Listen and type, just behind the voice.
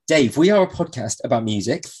Dave, we are a podcast about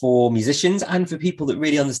music for musicians and for people that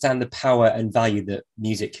really understand the power and value that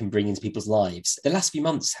music can bring into people's lives. The last few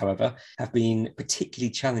months, however, have been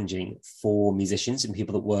particularly challenging for musicians and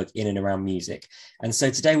people that work in and around music. And so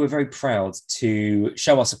today we're very proud to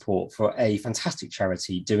show our support for a fantastic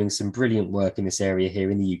charity doing some brilliant work in this area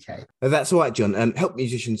here in the UK. That's all right, John. Help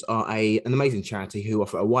Musicians are an amazing charity who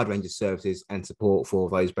offer a wide range of services and support for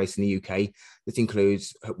those based in the UK. This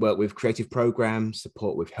includes work with creative programs,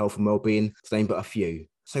 support with health and wellbeing, to name but a few.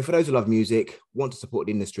 So for those who love music, want to support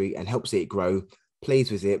the industry and help see it grow, please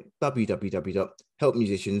visit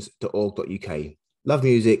www.helpmusicians.org.uk. Love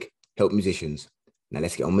music, help musicians. Now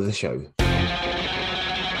let's get on with the show.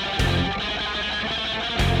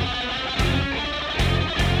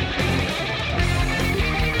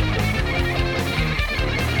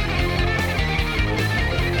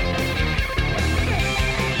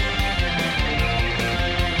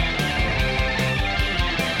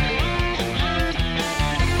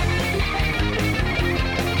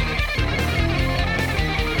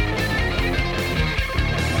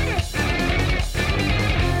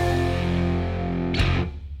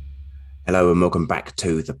 Hello and welcome back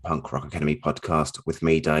to the Punk Rock Academy podcast with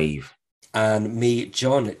me, Dave. And me,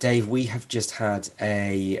 John. Dave, we have just had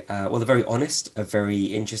a very honest, a very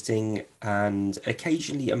interesting and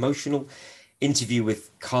occasionally emotional interview with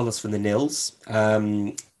Carlos from the Nils.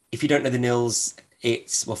 If you don't know the Nils,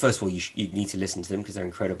 first of all, you need to listen to them because they're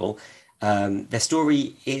incredible. Their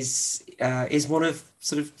story is one of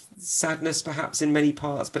sort of sadness, perhaps in many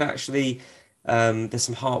parts, but actually there's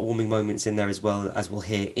some heartwarming moments in there as well, as we'll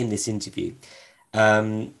hear in this interview.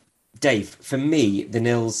 Dave, for me, the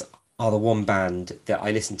Nils are the one band that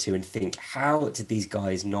I listen to and think, how did these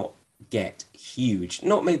guys not get huge?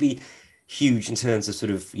 Not maybe huge in terms of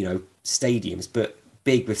sort of, stadiums, but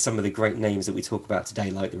big with some of the great names that we talk about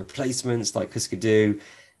today, like The Replacements, like Husker Du.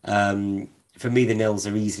 For me, the Nils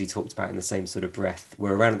are easily talked about in the same sort of breath.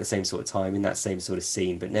 We're around at the same sort of time, in that same sort of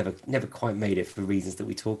scene, but never quite made it for reasons that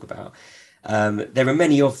we talk about. There are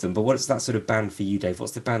many of them, but what's that sort of band for you, Dave?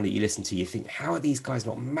 What's the band that you listen to? You think, how are these guys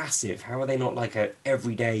not massive? How are they not like a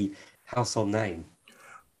everyday household name?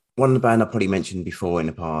 One of the band I probably mentioned before in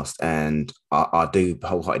the past, and I do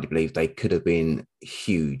wholeheartedly believe they could have been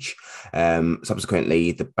huge.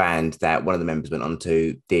 Subsequently, the band that one of the members went on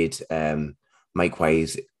to did make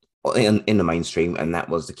waves in the mainstream, and that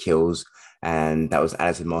was The Kills. And that was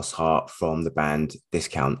Alison Mosshart from the band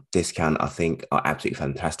Discount. Discount, I think, are absolutely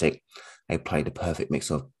fantastic. They played a perfect mix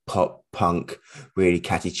of pop, punk, really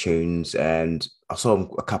catchy tunes. And I saw them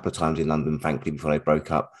a couple of times in London, thankfully, before they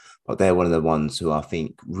broke up. But they're one of the ones who I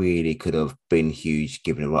think really could have been huge,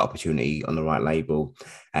 given the right opportunity on the right label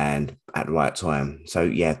and at the right time. So,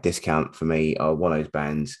 yeah, Discount for me are one of those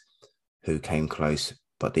bands who came close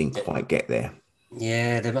but didn't quite get there.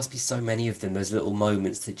 Yeah, there must be so many of them, those little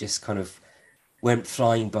moments that just kind of went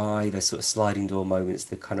flying by, those sort of sliding door moments,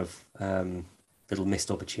 the kind of little missed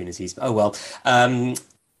opportunities. Oh, well,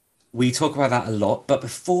 we talk about that a lot. But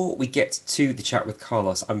before we get to the chat with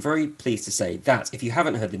Carlos, I'm very pleased to say that if you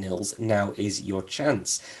haven't heard the Nils, now is your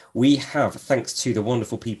chance. We have, thanks to the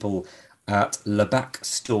wonderful people at Labac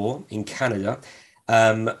Store in Canada,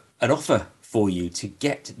 an offer for you to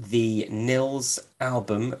get the Nils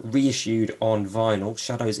album reissued on vinyl,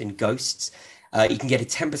 Shadows and Ghosts. You can get a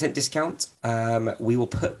 10% discount. We will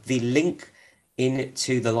put the link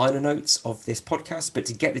into the liner notes of this podcast, but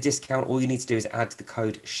to get the discount, all you need to do is add the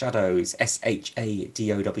code SHADOWS,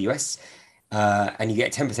 SHADOWS, and you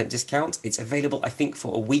get a 10% discount. It's available, I think,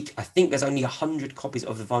 for a week. I think there's only 100 copies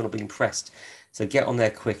of the vinyl being pressed. So get on there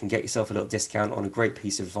quick and get yourself a little discount on a great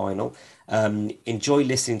piece of vinyl. Enjoy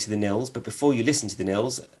listening to the Nils, but before you listen to the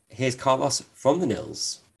Nils, here's Carlos from the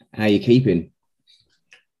Nils. How are you keeping?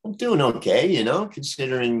 I'm doing okay,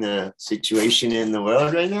 considering the situation in the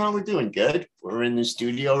world right now. We're doing good. We're in the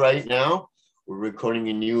studio right now. We're recording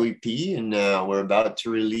a new EP, and we're about to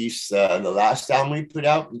release the last album we put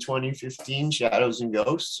out in 2015, Shadows and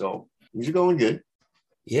Ghosts. So things are going good.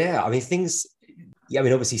 Yeah, obviously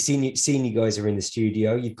seeing you guys are in the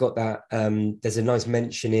studio. You've got that. There's a nice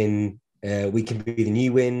mention in We Can Be the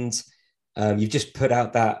New Wind. You've just put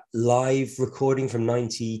out that live recording from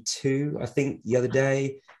 92, I think, the other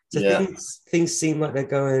day. So yeah. Things seem like they're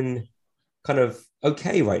going kind of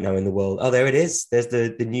okay right now in the world. Oh, there it is. There's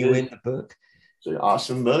the new Wind book. It's an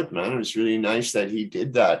awesome book, man. It was really nice that he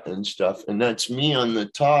did that and stuff. And that's me on the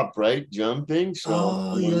top, right? Jumping. So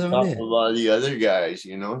on top of all the other guys,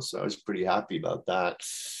 So I was pretty happy about that.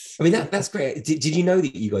 I mean, that's great. Did you know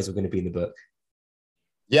that you guys were going to be in the book?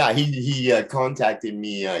 Yeah, he contacted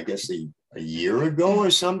me, I guess a year ago or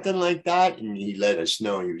something like that, and he let us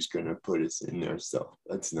know he was going to put us in there. So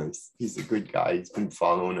that's nice. He's a good guy. He's been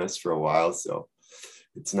following us for a while, so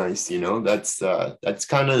it's nice, you know. That's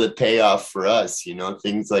kind of the payoff for us, you know,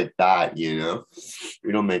 things like that, you know.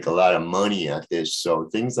 We don't make a lot of money at this, so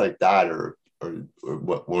things like that are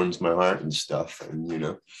what warms my heart and stuff, and you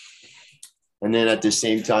know. And then at the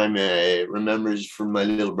same time, it remembers from my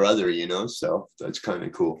little brother, you know, so that's kind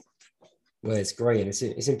of cool. Well, it's great, and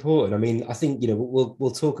it's important. I mean, I think, you know,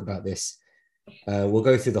 we'll talk about this. We'll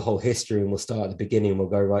go through the whole history, and we'll start at the beginning, and we'll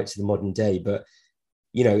go right to the modern day. But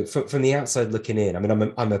you know, from the outside looking in, I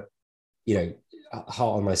mean, I'm a you know,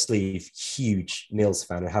 heart on my sleeve, huge Nils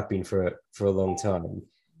fan, and have been for a long time.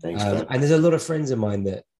 Thanks, and there's a lot of friends of mine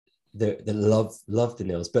that love the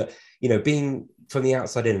Nils, but you know, being from the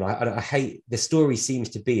outside in, I hate the story seems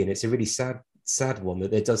to be, and it's a really sad one,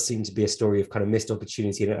 that there does seem to be a story of kind of missed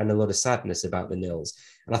opportunity and a lot of sadness about the Nils,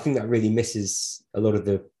 and I think that really misses a lot of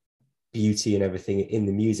the beauty and everything in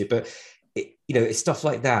the music. But you know, it's stuff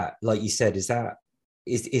like that, like you said,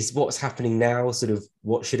 is what's happening now sort of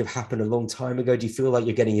what should have happened a long time ago? Do you feel like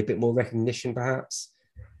you're getting a bit more recognition, perhaps?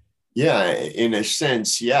 Yeah, in a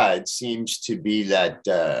sense, yeah, it seems to be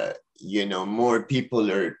that you know, more people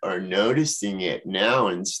are noticing it now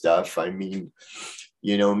and stuff. I mean,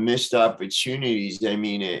 you know, missed opportunities. I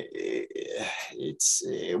mean,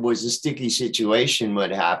 it was a sticky situation what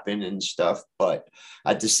happened and stuff, but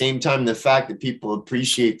at the same time, the fact that people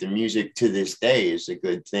appreciate the music to this day is a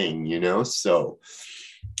good thing, you know. So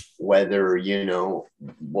whether, you know,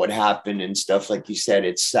 what happened and stuff, like you said,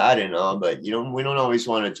 it's sad and all, but you know, we don't always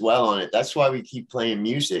want to dwell on it. That's why we keep playing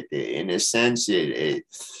music. In a sense, it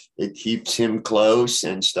keeps him close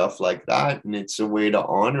and stuff like that, and it's a way to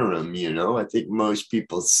honor him, you know. I think most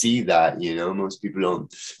people see that, you know. Most people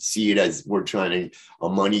don't see it as we're trying to a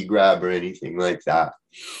money grab or anything like that.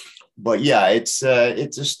 But yeah, it's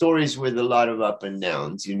a stories with a lot of up and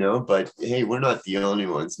downs, you know. But hey, we're not the only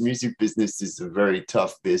ones. Music business is a very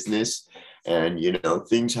tough business, and you know,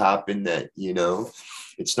 things happen that, you know,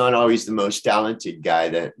 it's not always the most talented guy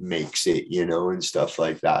that makes it, you know, and stuff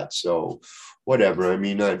like that. So whatever. I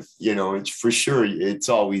mean, you know, it's for sure, it's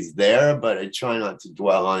always there, but I try not to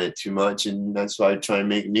dwell on it too much, and that's why I try to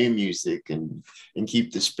make new music and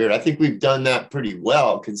keep the spirit. I think we've done that pretty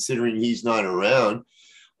well considering he's not around.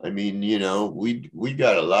 I mean, you know, we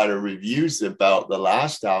got a lot of reviews about the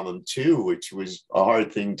last album too, which was a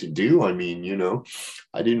hard thing to do. I mean, you know,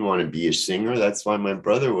 I didn't want to be a singer. That's why my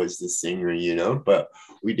brother was the singer, you know, but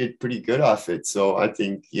we did pretty good off it. So I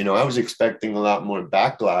think, you know, I was expecting a lot more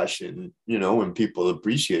backlash, and, you know, when people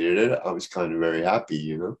appreciated it, I was kind of very happy,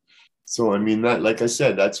 you know. So, I mean, that, like I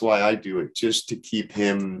said, that's why I do it, just to keep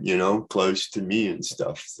him, you know, close to me and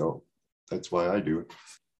stuff. So that's why I do it.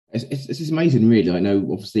 It's just amazing, really. I know,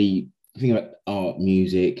 obviously, thinking about art,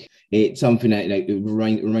 music, it's something that, you know,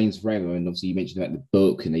 it remains forever. And obviously, you mentioned about the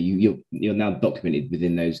book, and you're now documented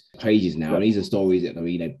within those pages now. And these are stories that are,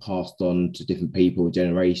 you know, passed on to different people,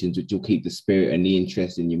 generations, which will keep the spirit and the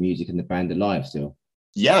interest in your music and the band alive still.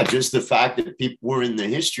 Yeah, just the fact that people were in the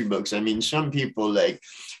history books. I mean, some people, like,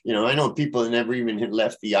 you know, I know people that never even had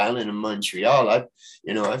left the island of Montreal.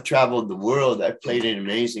 I've traveled the world. I've played in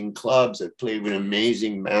amazing clubs. I've played with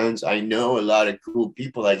amazing bands. I know a lot of cool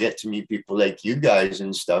people. I get to meet people like you guys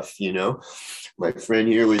and stuff, you know. My friend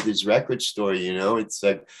here with his record store, you know, it's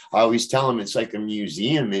like, I always tell him it's like a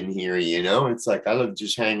museum in here, you know. It's like, I love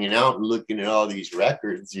just hanging out and looking at all these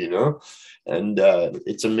records, you know. And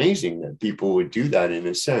it's amazing that people would do that in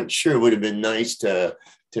a sense. Sure, it would have been nice to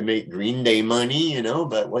make Green Day money, you know,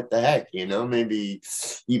 but what the heck, you know, maybe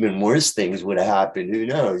even worse things would have happened. Who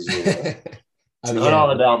knows? You know? It's not all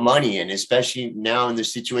about money. And especially now in the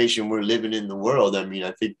situation we're living in the world, I mean, I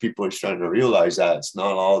think people are starting to realize that it's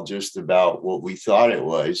not all just about what we thought it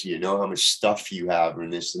was, you know, how much stuff you have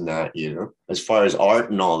and this and that, you know. As far as art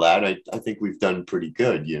and all that, I think we've done pretty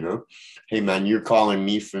good, you know. Hey, man, you're calling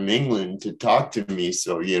me from England to talk to me.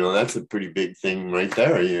 So, you know, that's a pretty big thing right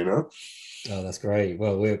there, you know. Oh, that's great.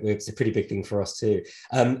 Well, it's a pretty big thing for us too.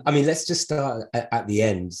 I mean, let's just start at the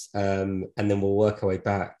end, and then we'll work our way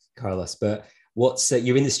back, Carlos. But what's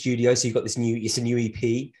you're in the studio, so you've got it's a new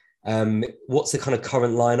EP. What's the kind of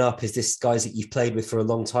current lineup? Is this guys that you've played with for a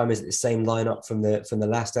long time? Is it the same lineup from the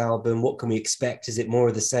last album? What can we expect? Is it more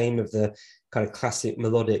of the same, of the kind of classic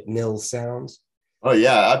melodic Nils sound? Oh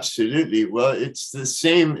yeah, absolutely. Well, it's the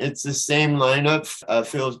same lineup.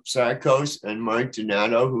 Phil Sarkos and Mark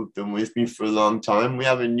Donato, who've been with me for a long time. We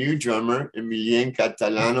have a new drummer, Emilien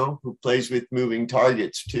Catalano, who plays with Moving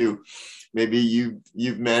Targets too. Maybe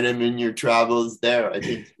you've met him in your travels there. I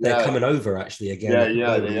think they're coming over actually again.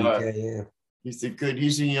 Yeah, they are. Yeah. he's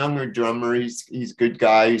a younger drummer. He's a good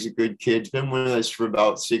guy. He's a good kid. He's been with us for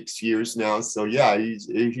about 6 years now. So yeah,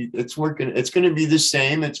 it's working. It's going to be the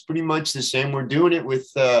same. It's pretty much the same. We're doing it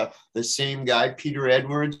with the same guy, Peter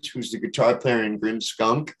Edwards, who's the guitar player in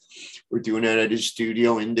Grimskunk. We're doing it at his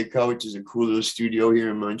studio, Indica, which is a cool little studio here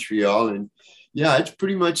in Montreal. And yeah, it's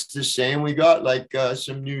pretty much the same. We got like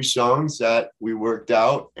some new songs that we worked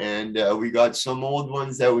out, and we got some old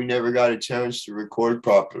ones that we never got a chance to record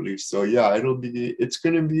properly. So yeah, it's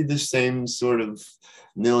going to be the same sort of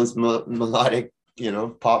Nils melodic,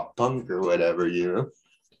 pop punk or whatever,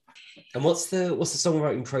 And what's the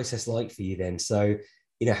songwriting process like for you then? So,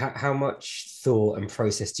 how much thought and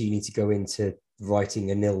process do you need to go into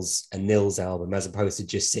writing a Nils album as opposed to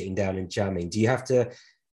just sitting down and jamming? Do you have to,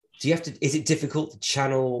 is it difficult to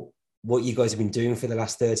channel what you guys have been doing for the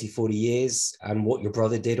last 30, 40 years and what your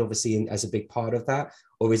brother did, obviously, as a big part of that?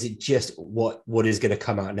 Or is it just what is going to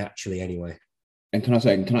come out naturally anyway? And can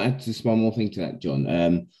I add just one more thing to that, John?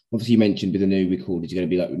 Obviously you mentioned with the new record, you're going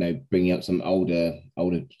to be like, bringing up some older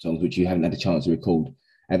songs which you haven't had a chance to record.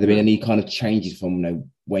 Have there been any kind of changes from,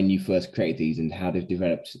 when you first created these and how they've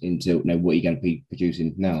developed into, what you're going to be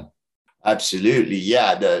producing now? Absolutely.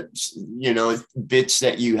 Yeah. The, bits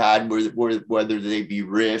that you had were whether they be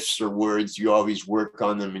riffs or words, you always work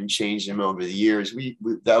on them and change them over the years. We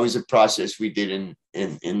that was a process we did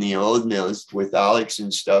in the old Nils with Alex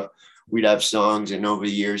and stuff. We'd have songs and over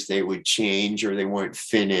the years they would change or they weren't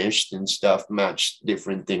finished and stuff, match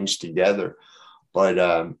different things together.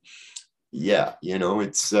 But yeah,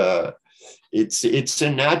 it's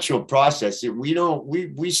a natural process.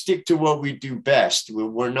 We stick to what we do best.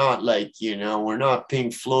 We're not like, we're not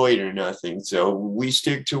Pink Floyd or nothing. So we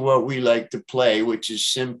stick to what we like to play, which is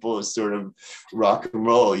simple, sort of rock and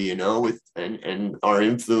roll, and our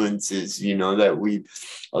influences, that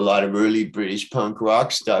a lot of early British punk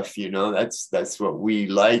rock stuff, that's what we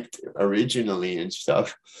liked originally and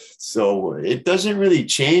stuff. So it doesn't really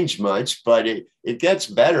change much, but it gets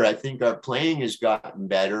better. I think our playing has gotten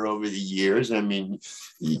better over the years. I mean,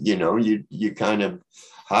 you kind of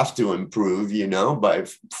have to improve, by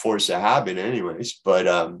force of habit anyways. But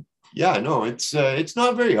yeah, no, it's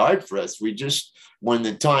not very hard for us. We just, when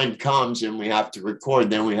the time comes and we have to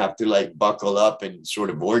record, then we have to like buckle up and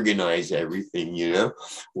sort of organize everything,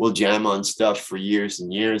 We'll jam on stuff for years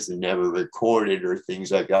and years and never record it or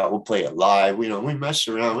things like that. We'll play it live. We mess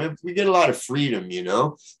around. We get a lot of freedom,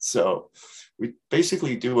 So we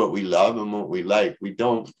basically do what we love and what we like. We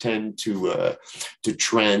don't tend to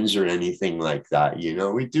trends or anything like that.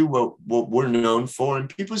 We do what we're known for,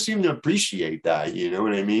 and people seem to appreciate that. You know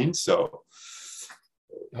what I mean? So,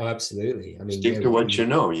 oh, absolutely. I mean, stick to what you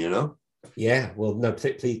know. Yeah. Well, no,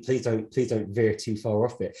 please don't veer too far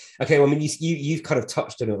off it. Okay. Well, I mean, you've kind of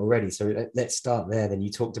touched on it already. So let's start there. Then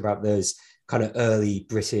you talked about those kind of early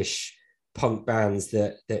British punk bands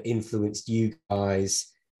that influenced you guys.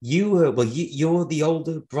 You're the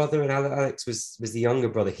older brother, and Alex was the younger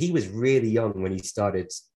brother. He was really young when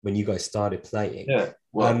you guys started playing. Yeah.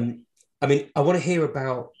 Well, I mean, I want to hear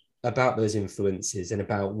about those influences and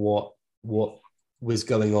about what was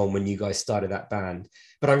going on when you guys started that band.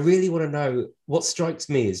 But I really want to know what strikes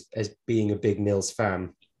me as being a big Nils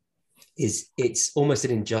fan is it's almost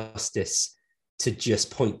an injustice to just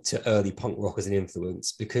point to early punk rock as an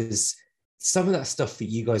influence, because some of that stuff that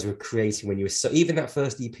you guys were creating when you were even that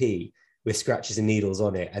first EP with Scratches and Needles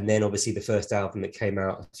on it, and then obviously the first album that came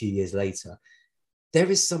out a few years later, there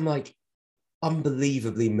is some like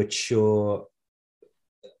unbelievably mature,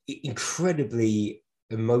 incredibly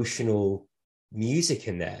emotional music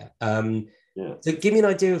in there. Yeah. So give me an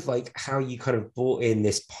idea of like how you kind of brought in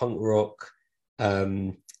this punk rock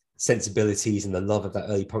sensibilities and the love of that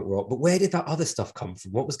early punk rock, but where did that other stuff come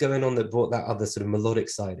from? What was going on that brought that other sort of melodic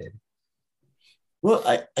side in? Well,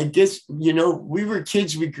 I guess, we were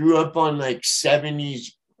kids. We grew up on like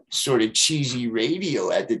 70s sort of cheesy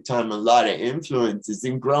radio at the time, a lot of influences.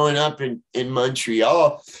 And growing up in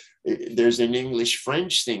Montreal, there's an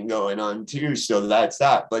English-French thing going on too. So that's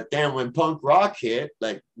that. But then when punk rock hit,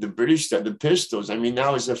 like the British stuff, the Pistols, I mean,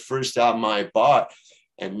 that was the first album I bought.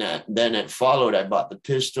 And then it followed. I bought the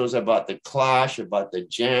Pistols, I bought the Clash, I bought the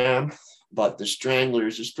Jam, bought the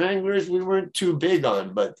Stranglers. The Stranglers we weren't too big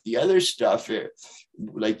on, but the other stuff,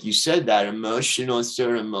 like you said, that emotional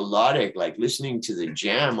sort of melodic, like listening to the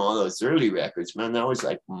Jam, all those early records, man, that was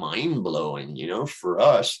like mind-blowing, for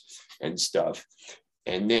us and stuff.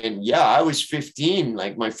 And then, yeah, I was 15.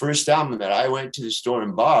 Like my first album that I went to the store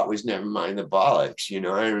and bought was Nevermind the Bollocks.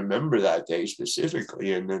 I remember that day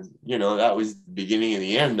specifically. And then, that was the beginning of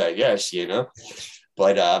the end, I guess,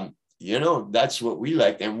 But you know, that's what we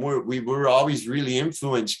liked. And we were always really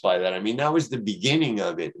influenced by that. I mean, that was the beginning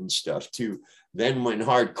of it and stuff too. Then when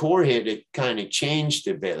hardcore hit, it kind of changed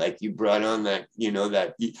a bit. Like you brought on that, you know,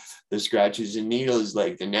 that the Scratches and Needles,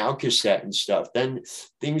 like the Now cassette and stuff. Then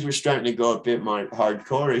things were starting to go a bit more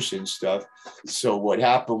hardcore-ish and stuff. So what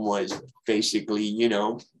happened was basically, you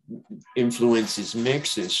know, influences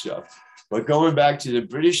mix and stuff. But going back to the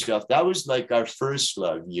British stuff, that was like our first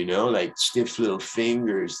love, you know, like Stiff Little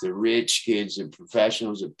Fingers, the Rich Kids, the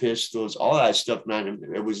Professionals, the Pistols, all that stuff, man.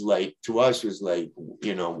 It was like, to us, was like,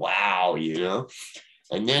 you know, wow, you know.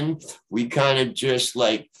 And then we kind of just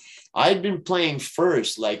like, I'd been playing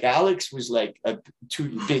first, like Alex was like a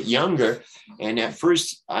bit younger. And at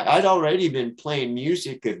first I'd already been playing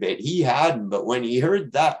music a bit. He hadn't, but when he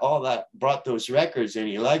heard that, all that, brought those records and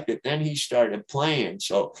he liked it, then he started playing.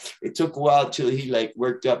 So it took a while till he like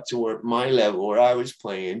worked up to my level where I was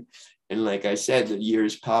playing. And like I said, the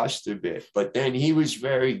years passed a bit, but then he was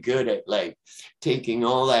very good at like taking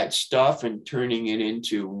all that stuff and turning it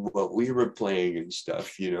into what we were playing and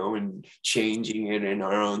stuff, you know, and changing it in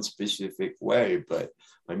our own specific way. But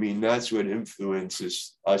I mean, that's what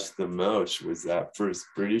influences us the most, was that first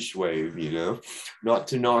British wave, you know, not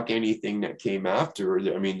to knock anything that came after.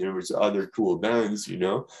 I mean, there was other cool bands, you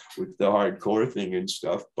know, with the hardcore thing and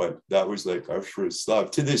stuff, but that was like our first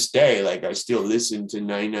love. To this day, like I still listen to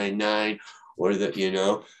 999 or the, you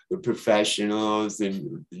know, the Professionals,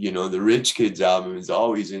 and, you know, the Rich Kids album is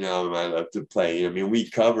always an album I love to play. I mean, we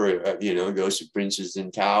cover, you know, Ghost of Princes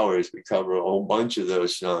and Towers. We cover a whole bunch of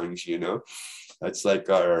those songs, you know. That's like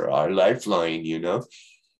our lifeline, you know.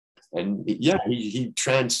 And yeah,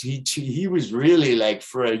 he was really like,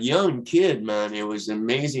 for a young kid, man, it was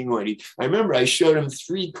amazing what I remember I showed him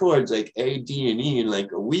 3 chords, like A, D, and E, and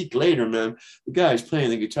like a week later, man, the guy's playing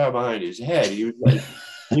the guitar behind his head. He was like,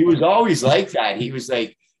 he was always like that. He was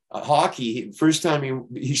like hockey. First time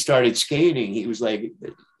he started skating, he was like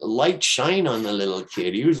a light shine on the little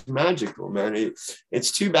kid. He was magical, man.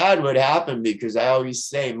 It's too bad what happened, because I always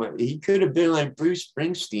say he could have been like Bruce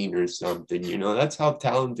Springsteen or something, you know. That's how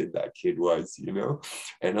talented that kid was, you know.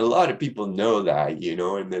 And a lot of people know that, you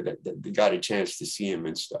know, and they got a chance to see him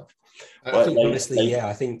and stuff. I think, honestly, yeah,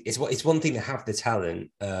 I think it's one thing to have the talent.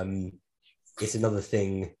 It's another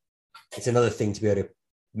thing to be able to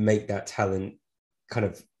make that talent kind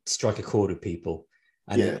of strike a chord with people.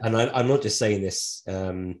 And I'm not just saying this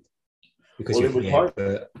because you're here,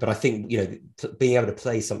 but I think, you know, being able to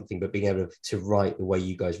play something, but being able to write the way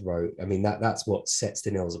you guys wrote, I mean, that's what sets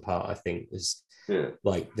the Nils apart, I think, is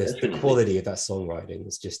like the quality of that songwriting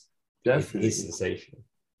is just, is sensational.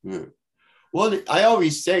 Yeah. Well, I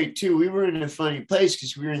always say too, we were in a funny place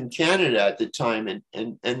because we were in Canada at the time,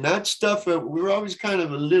 and that stuff, we were always kind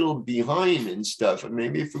of a little behind and stuff. And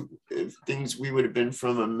maybe if things we would have been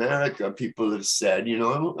from America, people have said, you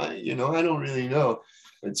know, I don't really know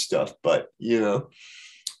and stuff, but you know,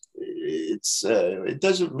 it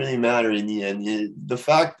doesn't really matter in the end.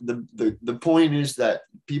 The point is that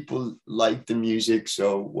people like the music,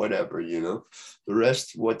 so whatever, you know. The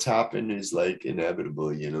rest, what's happened is like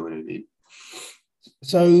inevitable, you know what I mean?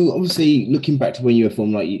 So obviously, looking back to when you were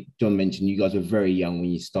formed, like John mentioned, you guys were very young when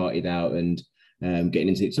you started out and getting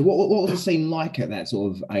into it. So what was the scene like at that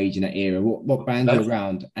sort of age and that era? What bands were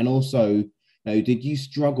around? And also, you know, did you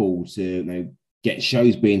struggle to, you know, get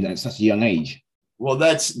shows being at such a young age? Well,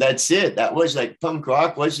 that's it. That was like, punk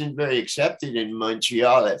rock wasn't very accepted in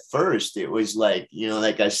Montreal at first. It was like, you know,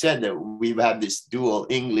 like I said, that we have this dual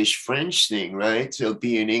English-French thing, right? So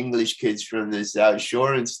being English kids from the South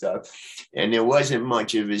Shore and stuff, and there wasn't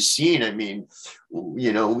much of a scene. I mean,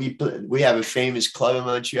 you know, we have a famous club in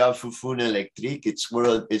Montreal, Fufun Electrique.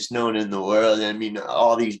 It's known in the world. I mean,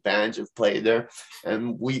 all these bands have played there,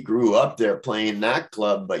 and we grew up there playing that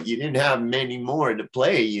club. But you didn't have many more to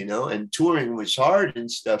play, you know. And touring was hard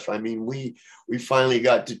and stuff. I mean, we finally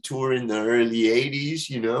got to tour in the early '80s,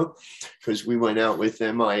 you know, because we went out with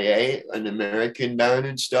MIA, an American band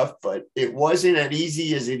and stuff. But it wasn't as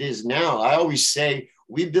easy as it is now. I always say,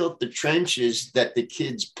 we built the trenches that the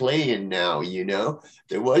kids play in now, you know.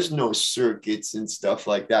 There was no circuits and stuff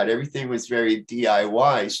like that. Everything was very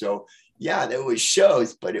DIY. So yeah, there was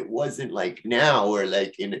shows, but it wasn't like now where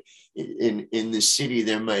like in the city,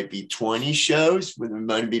 there might be 20 shows, but there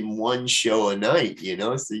might have been 1 show a night, you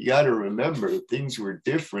know. So you got to remember, things were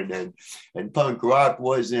different, and punk rock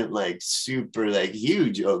wasn't like super like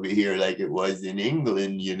huge over here like it was in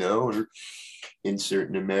England, you know, or in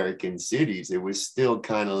certain American cities. It was still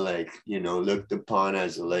kind of like, you know, looked upon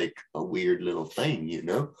as like a weird little thing, you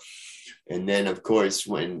know. And then of course,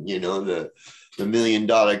 when, you know, the $1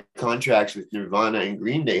 million contracts with Nirvana and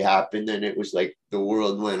Green Day happened, then it was like the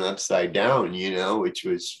world went upside down, you know, which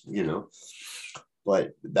was, you know,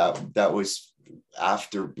 but that was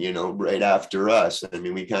after, you know, right after us. I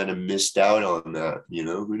mean, we kind of missed out on that, you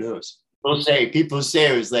know, who knows? People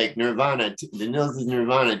say it was like Nirvana, the Nils is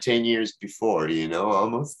Nirvana 10 years before, you know,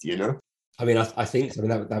 almost, you know. I mean, I think, I mean,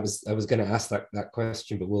 that was, I was going to ask that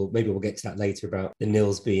question, but maybe we'll get to that later about the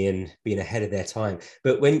Nils being ahead of their time.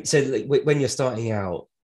 But when you're starting out,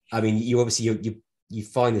 I mean, you obviously you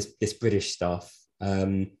find this British stuff.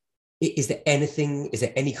 Is there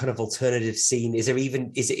any kind of alternative scene? Is there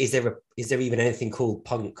even anything called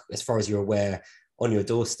punk, as far as you're aware, on your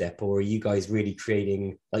doorstep, or are you guys really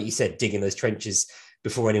creating, like you said, digging those trenches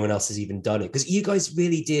before anyone else has even done it? Because you guys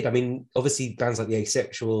really did. I mean, obviously bands like the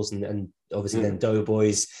Asexuals and obviously then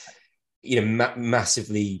Doughboys, you know,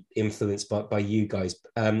 massively influenced by you guys.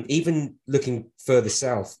 Even looking further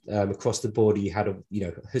south, across the border, you had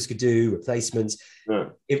Husker Du, Replacements. Yeah.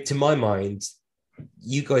 To my mind,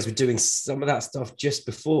 you guys were doing some of that stuff just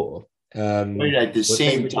before. Right at the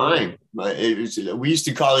same time. We used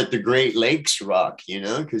to call it the Great Lakes rock, you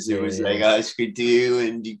know, because it was like Husker Du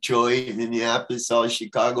and Detroit, Minneapolis, all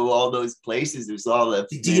Chicago, all those places. There's all that.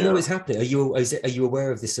 Do you know what's happening? Are you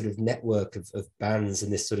aware of this sort of network of bands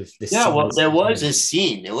and this sort of this? Yeah, well, there was a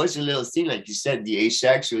scene. There was a little scene, like you said, the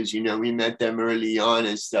Asexuals. You know, we met them early on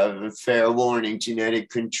and stuff. Fair Warning, Genetic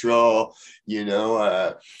Control. You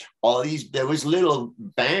know, all these. There was little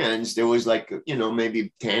bands. There was like, you know,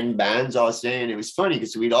 maybe 10 bands all saying. It was funny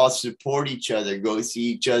because we'd all support each other, go see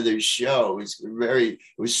each other's show. It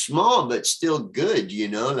was small but still good. You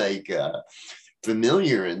know, like.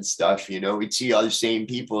 Familiar and stuff, you know, we'd see all the same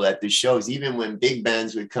people at the shows. Even when big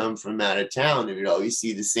bands would come from out of town, they would always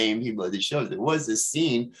see the same people at the shows. There was a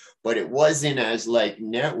scene, but it wasn't as like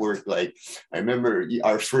network. Like I remember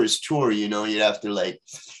our first tour, you know, you'd have to like,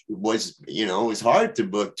 it was hard to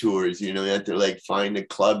book tours, you know, you had to like find a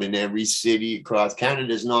club in every city across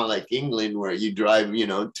Canada. Is not like England where you drive, you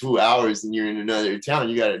know, 2 hours and you're in another town.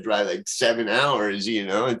 You got to drive like 7 hours, you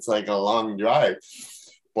know, it's like a long drive.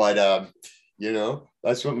 But, you know,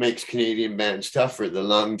 that's what makes Canadian bands tougher, the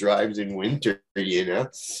long drives in winter, you know.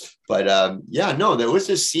 But yeah, no, there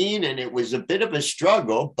was a scene and it was a bit of a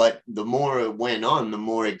struggle, but the more it went on, the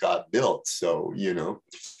more it got built. So, you know,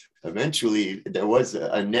 eventually there was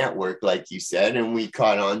a network, like you said, and we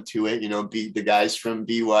caught on to it. You know, the guys from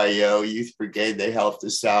BYO, Youth Brigade, they helped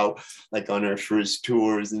us out like on our first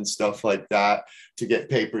tours and stuff like that to get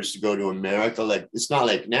papers to go to America. Like, it's not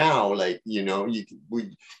like now, like, you know,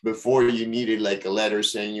 before you needed like a letter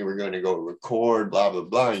saying you were going to go record, blah, blah,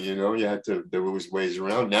 blah, you know, there was ways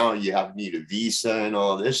around. Now you need a visa and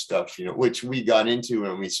all this stuff, you know, which we got into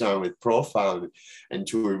when we signed with Profile and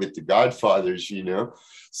toured with the Godfathers, you know.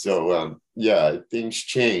 So, yeah, things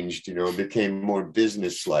changed, you know, it became more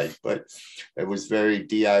business-like, but it was very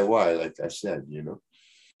DIY, like I said, you know.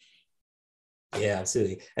 Yeah,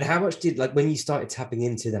 absolutely. And how much did, like, when you started tapping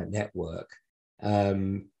into that network,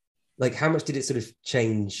 like, how much did it sort of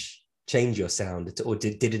change your sound, or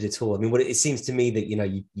did it at all? I mean, it seems to me that, you know,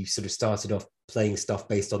 you sort of started off playing stuff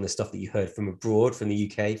based on the stuff that you heard from abroad, from the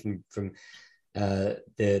UK, from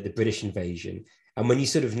the British invasion. And when you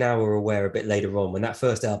sort of now are aware a bit later on, when that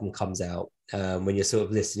first album comes out, when you're sort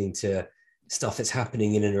of listening to stuff that's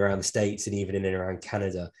happening in and around the States and even in and around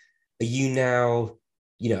Canada, are you now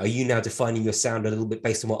defining your sound a little bit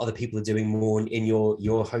based on what other people are doing more in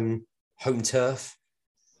your home turf?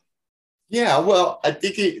 Yeah, well, I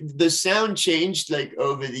think the sound changed like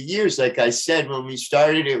over the years. Like I said, when we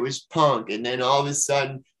started, it was punk. And then all of a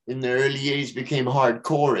sudden in the early 80s became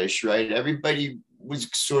hardcore-ish, right? Everybody was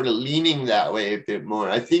sort of leaning that way a bit more.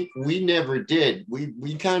 I think we never did.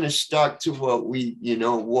 We kind of stuck to what we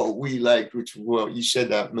liked, which, well, you said,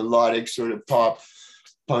 that melodic sort of pop,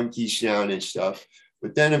 punky sound and stuff.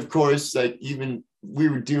 But then, of course, like even we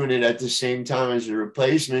were doing it at the same time as the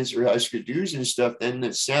Replacements or Husker Du's and stuff. Then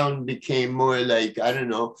the sound became more like, I don't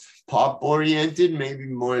know, pop oriented, maybe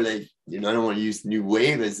more like, you know, I don't want to use new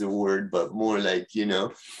wave as the word, but more like, you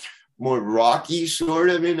know, more rocky sort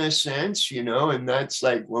of in a sense, you know. And that's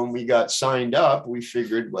like when we got signed up, we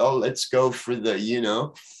figured, well, let's go for the, you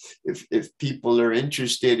know, if people are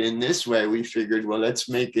interested in this way, we figured, well, let's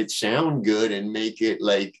make it sound good and make it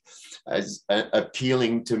like as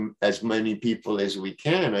appealing to as many people as we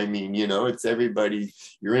can. I mean, you know, it's everybody,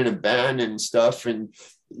 you're in a band and stuff, and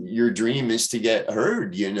your dream is to get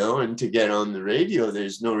heard, you know, and to get on the radio.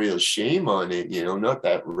 There's no real shame on it, you know, not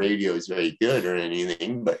that radio is very good or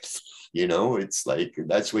anything, but you know, it's like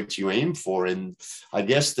that's what you aim for. And I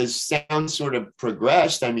guess the sound sort of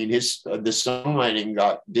progressed. I mean, the songwriting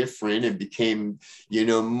got different. It became, you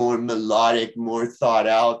know, more melodic, more thought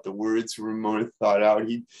out. The words were more thought out.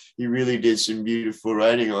 He really did some beautiful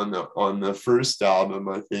writing on the first album,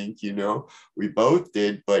 I think, you know. We both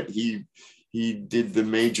did, but he did the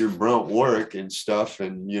major brunt work and stuff,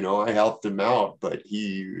 and you know, I helped him out, but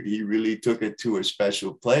he really took it to a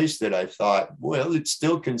special place that I thought, well, it's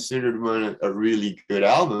still considered a really good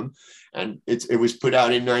album. And it was put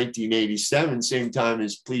out in 1987, same time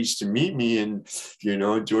as Pleased to Meet Me and, you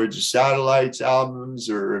know, Georgia Satellites albums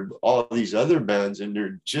or all these other bands, and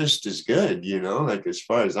they're just as good, you know, like as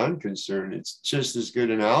far as I'm concerned, it's just as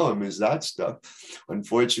good an album as that stuff.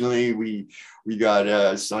 Unfortunately, we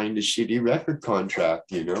got signed a shitty record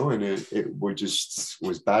contract, you know, and it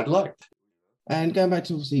was bad luck. And going back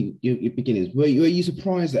to obviously your beginnings, were you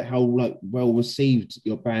surprised at how like well received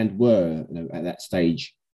your band were, you know, at that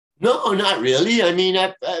stage? No, not really. I mean,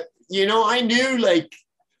 you know, I knew like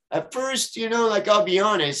at first, you know, like I'll be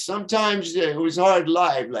honest, sometimes it was hard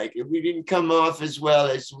live. Like if we didn't come off as well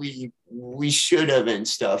as we should have and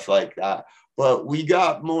stuff like that. But we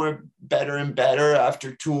got better and better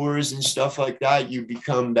after tours and stuff like that. You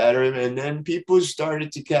become better. And then people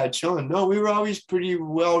started to catch on. No, we were always pretty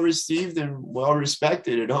well received and well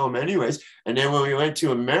respected at home anyways. And then when we went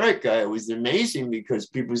to America, it was amazing because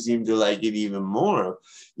people seemed to like it even more.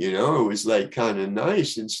 You know, it was like kind of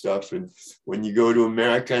nice and stuff. And when you go to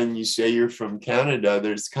America and you say you're from Canada,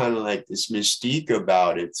 there's kind of like this mystique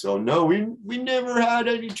about it. So no, we never had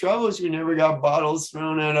any troubles. We never got bottles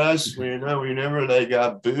thrown at us. We never like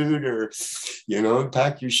got booed or, you know,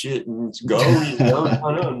 pack your shit and go, you know,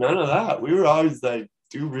 no, none of that. We were always like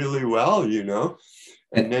do really well, you know.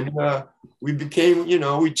 And then we became, you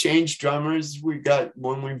know, we changed drummers.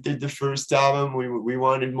 When we did the first album, we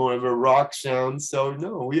wanted more of a rock sound. So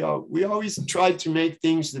no, we always tried to make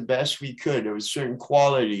things the best we could. There was certain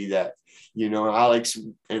quality that, you know, Alex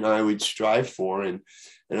and I would strive for. And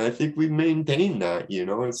I think we maintained that, you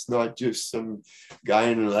know. It's not just some guy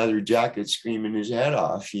in a leather jacket screaming his head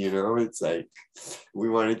off, you know. It's like we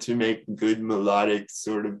wanted to make good melodic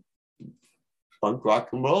sort of punk rock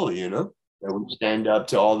and roll, you know, that would stand up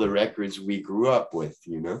to all the records we grew up with,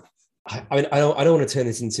 you know. I mean, I don't want to turn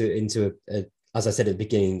this into a as I said at the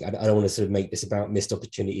beginning, I don't want to sort of make this about missed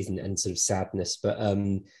opportunities and sort of sadness, but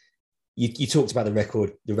you talked about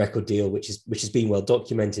the record deal, which has been well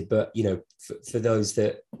documented, but you know, for those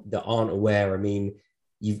that aren't aware, I mean,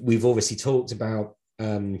 we've obviously talked about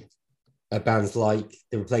bands like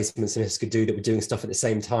the Replacements and Husker Du that were doing stuff at the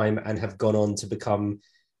same time and have gone on to become,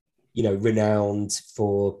 you know, renowned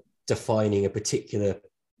for defining a particular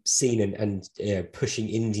scene and you know, pushing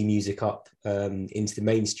indie music up into the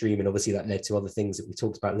mainstream, and obviously that led to other things that we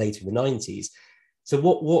talked about later in the 90s. So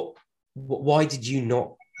why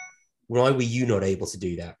were you not able to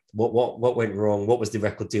do that? What went wrong? What was the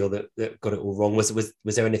record deal that got it all wrong? Was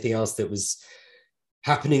there anything else that was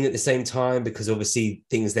happening at the same time? Because obviously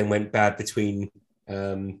things then went bad between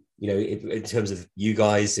you know, in terms of you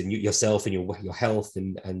guys and yourself and your health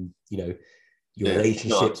and you know, your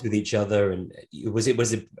relationships with each other. And was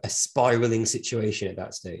it a spiraling situation at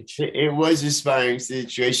that stage? It was a spiraling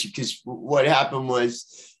situation because what happened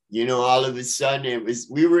was, you know, all of a sudden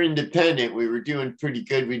we were independent. We were doing pretty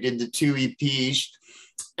good. We did the 2 EPs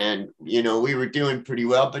and, you know, we were doing pretty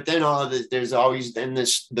well, but then all of this, there's always then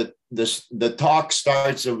the talk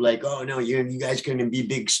starts of like, oh no, you guys going to be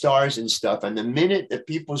big stars and stuff. And the minute that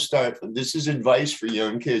people start, this is advice for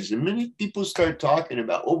young kids, the minute people start talking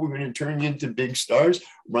about, oh, we're going to turn you into big stars,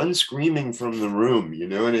 run screaming from the room. You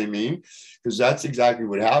know what I mean? Because that's exactly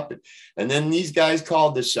what happened. And then these guys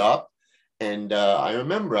called us up. And I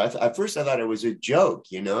remember at first I thought it was a joke,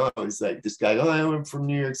 you know. I was like, this guy, oh, I'm from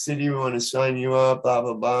New York City. We want to sign you up, blah,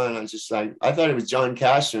 blah, blah. And I was just like, I thought it was John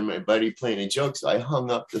Castor, my buddy, playing a joke. So I hung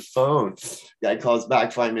up the phone. Guy calls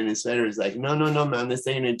back 5 minutes later. He's like, no, man, this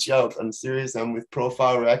ain't a joke. I'm serious. I'm with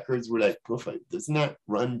Profile Records. We're like, Profile, doesn't that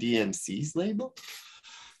Run DMC's label?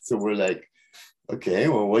 So we're like, okay,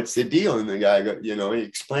 well, what's the deal? And the guy, you know, he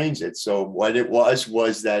explains it. So what it was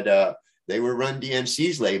that they were Run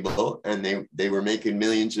DMC's label, and they were making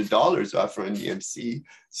millions of dollars off Run DMC.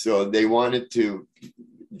 So they wanted to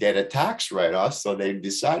get a tax write-off. So they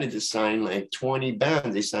decided to sign like 20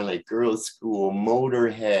 bands. They signed like Girls School,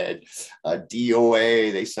 Motorhead,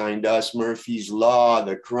 DOA. They signed us, Murphy's Law,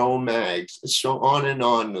 the Cro-Mags, so on and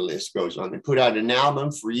on. The list goes on. They put out an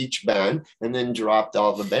album for each band and then dropped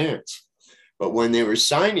all the bands. But when they were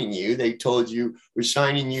signing you, they told you, we're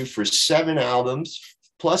signing you for 7 albums,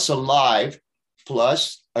 plus a live,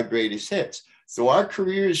 plus a greatest hits. So our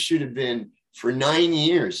careers should have been, for 9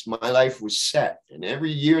 years, my life was set. And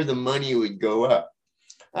every year the money would go up.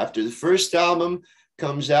 After the first album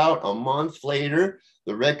comes out, a month later,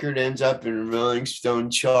 the record ends up in a Rolling Stone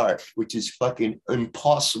chart, which is fucking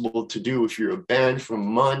impossible to do if you're a band from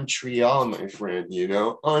Montreal, my friend, you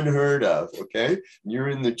know, unheard of. Okay. You're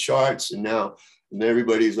in the charts, and now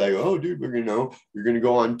everybody's like, oh, dude, you're going to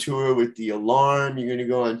go on tour with The Alarm. You're going to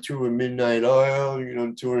go on tour with Midnight Oil. You're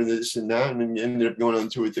going to tour this and that. And then you ended up going on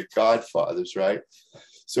tour with the Godfathers, right?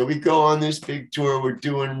 So we go on this big tour. We're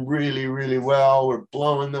doing really, really well. We're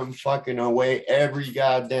blowing them fucking away every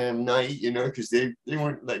goddamn night, you know, because they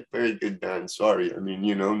weren't like very good bands. Sorry. I mean,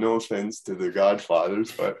 you know, no offense to the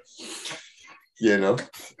Godfathers, but, you know.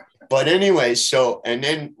 But anyway, so, and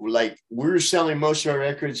then like we were selling most of our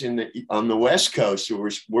records on the West Coast. So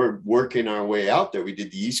we're working our way out there. We did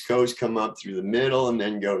the East Coast, come up through the middle, and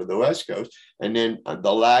then go to the West Coast. And then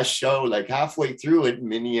the last show, like halfway through it,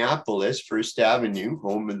 Minneapolis, First Avenue,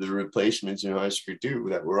 home of the Replacements and Husker Du,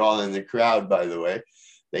 that we're all in the crowd, by the way.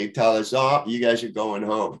 They tell us, oh, you guys are going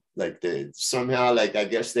home. Like somehow, like, I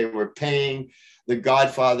guess they were paying the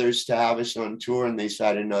Godfathers to have us on tour, and they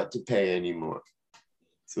decided not to pay anymore.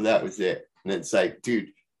 So that was it. And it's like,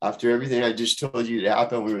 dude, after everything I just told you to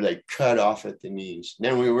happen, we were like cut off at the knees.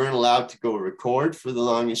 Then we weren't allowed to go record for the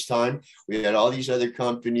longest time. We had all these other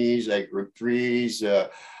companies like Reprise,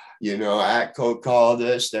 you know, Atco called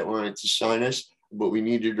us that wanted to sign us, but we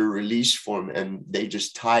needed a release form, and they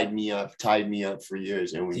just tied me up for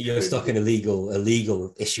years. And you were stuck in a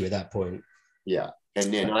legal issue at that point. Yeah.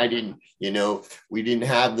 And then I didn't, you know, we didn't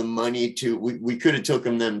have the money to, we could have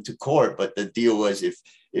taken them to court, but the deal was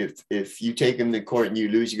if you take them to court and you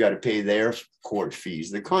lose, you got to pay their court fees.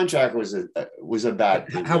 The contract was a bad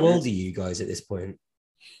thing. How old are you guys at this point?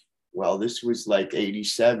 Well, this was like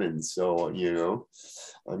 87. So, you know,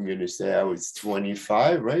 I'm going to say I was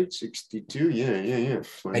 25, right? 62. Yeah.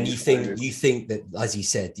 And you think that, as you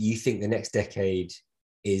said, you think the next decade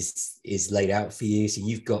is laid out for you, so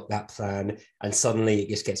you've got that plan, and suddenly it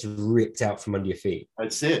just gets ripped out from under your feet.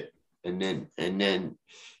 That's it. And then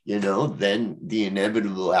you know, then the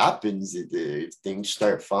inevitable happens. Things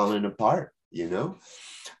start falling apart, you know.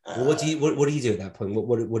 Well, what do you do at that point?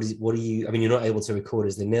 What do you, I mean, you're not able to record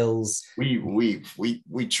as the Nils.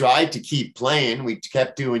 We tried to keep playing. We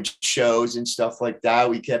kept doing shows and stuff like that.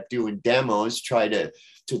 We kept doing demos, try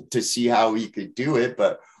to see how we could do it,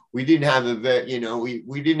 but we didn't have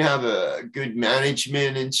we didn't have a good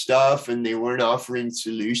management and stuff, and they weren't offering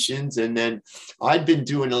solutions. And then I'd been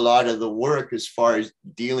doing a lot of the work as far as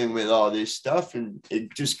dealing with all this stuff, and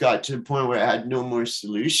it just got to the point where I had no more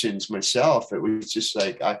solutions myself. It was just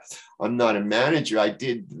like, I'm not a manager. I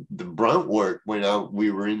did the brunt work when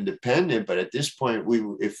we were independent, but at this point,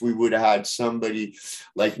 if we would have had somebody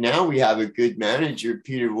like now, we have a good manager,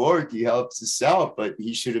 Peter Ward. He helps us out, but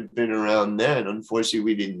he should have been around then. Unfortunately,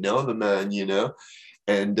 we didn't know the man, you know,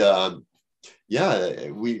 and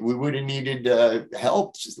we would have needed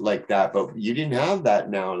help like that, but you didn't have that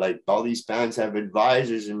now. Like all these bands have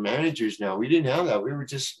advisors and managers now. We didn't have that. We were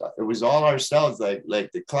just, it was all ourselves,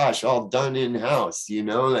 like the Clash, all done in house, you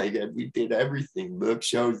know, like we did everything, book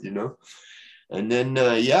shows, you know. And then,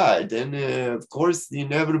 of course, the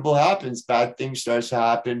inevitable happens. Bad things starts to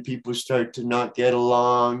happen. People start to not get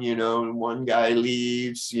along, you know, and one guy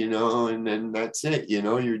leaves, you know, and then that's it. You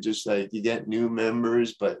know, you're just like, you get new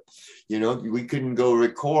members, but, you know, we couldn't go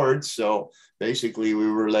record. So basically we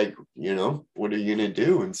were like, you know, what are you going to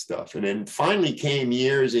do and stuff? And then finally came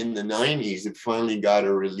years in the 90s. It finally got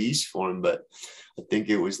a release form, but I think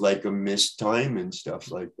it was like a missed time and stuff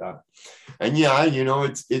like that. And yeah, you know,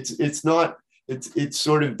 it's not, it's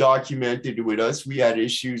sort of documented with us. We had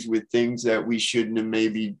issues with things that we shouldn't have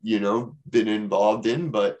maybe, you know, been involved in,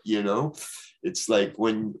 but, you know, it's like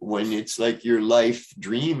when it's like your life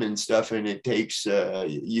dream and stuff, and it takes,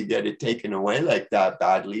 you get it taken away like that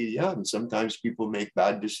badly. Yeah. And sometimes people make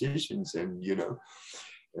bad decisions, and, you know,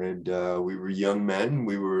 and we were young men,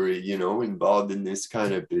 we were, you know, involved in this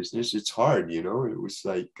kind of business. It's hard, you know, it was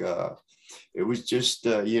like, it was just,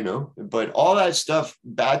 you know, but all that stuff,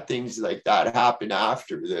 bad things like that happened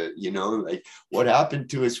after the, you know, like what happened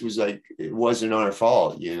to us was like, it wasn't our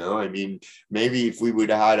fault, you know. I mean, maybe if we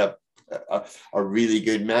would have had a really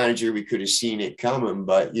good manager, we could have seen it coming.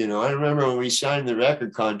 But, you know, I remember when we signed the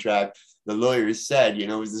record contract, the lawyer said, you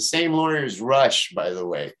know, it was the same lawyer as Rush, by the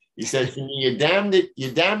way. He said, you're damned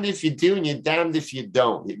if you do, and you're damned if you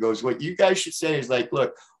don't. He goes, what you guys should say is like,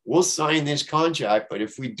 look, we'll sign this contract, but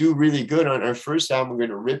if we do really good on our first album, we're going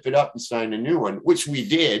to rip it up and sign a new one, which we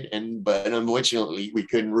did. But unfortunately, we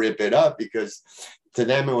couldn't rip it up because to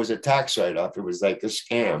them, it was a tax write-off. It was like a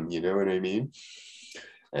scam, you know what I mean?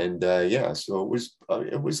 And so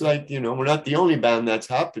it was like, you know, we're not the only band that's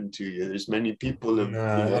happened to you. There's many people that,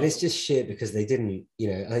 and it's just shit because they didn't,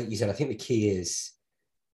 you know, like you said, I think the key is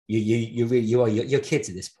you're kids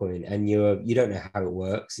at this point, and you don't know how it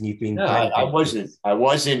works, and you've been. I wasn't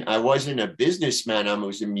a businessman. I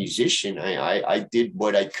was a musician. I did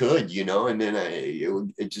what I could, you know, and then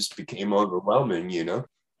it just became overwhelming, you know.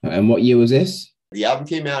 And what year was this? The album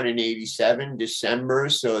came out in 87, December.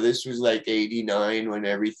 So this was like 89 when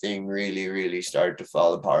everything really, really started to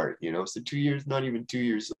fall apart, you know. So 2 years, not even 2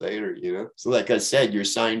 years later, you know. So like I said, you're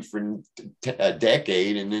signed for a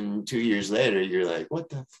decade, and then 2 years later, you're like, what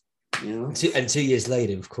the, you know? And 2 years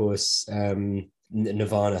later, of course,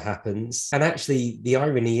 Nirvana happens. And actually, the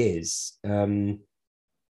irony is,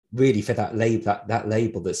 really for that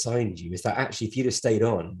label that signed you, is that actually, if you'd have stayed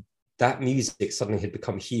on, that music suddenly had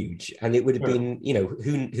become huge, and it would have been, you know,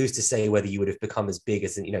 who's to say whether you would have become as big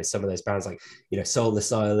as, you know, some of those bands like, you know, Soul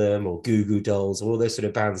Asylum or Goo Goo Dolls, all those sort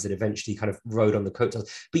of bands that eventually kind of rode on the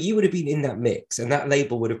coattails. But you would have been in that mix, and that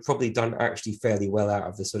label would have probably done actually fairly well out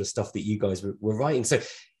of the sort of stuff that you guys were writing. So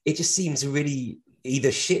it just seems really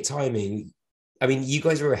either shit timing. I mean, you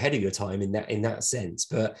guys were ahead of your time in that sense,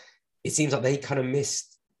 but it seems like they kind of missed.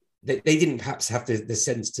 They didn't perhaps have the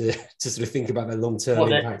sense to sort of think about their long-term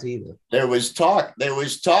impact either. There was talk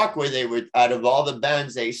where they were, out of all the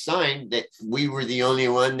bands they signed, that we were the only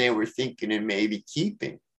one they were thinking of maybe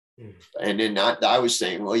keeping. And then I was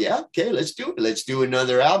saying, well, yeah, okay, let's do it. Let's do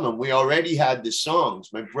another album. We already had the songs.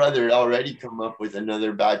 My brother had already come up with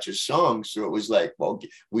another batch of songs. So it was like, well,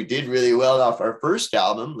 we did really well off our first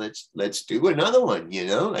album. Let's do another one, you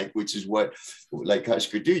know, like, which is what, like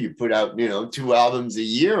Husker Du, you put out, you know, 2 albums a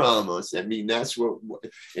year almost. I mean, that's what,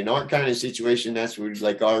 in our kind of situation, that's what,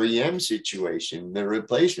 like REM situation, the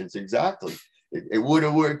Replacements, exactly. It would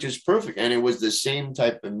have worked just perfect. And it was the same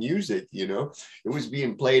type of music, you know. It was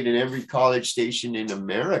being played in every college station in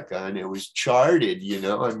America, and it was charted, you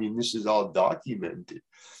know. I mean, this is all documented.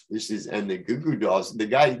 And the Goo Goo Dolls,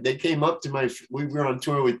 they came up to we were on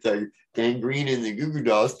tour with the Gangrene and the Goo Goo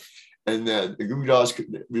Dolls. And the Goo Goo Dolls,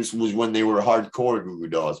 this was when they were hardcore Goo Goo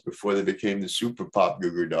Dolls, before they became the super pop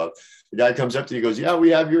Goo Goo Dolls. The guy comes up to you and goes, yeah,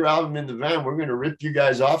 we have your album in the van. We're going to rip you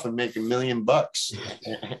guys off and make $1 million.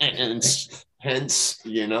 And hence,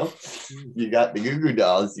 you know, you got the Goo Goo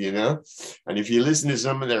Dolls, you know. And if you listen to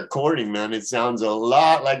some of their recording, man, it sounds a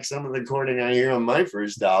lot like some of the recording I hear on my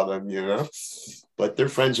first album, you know. But they're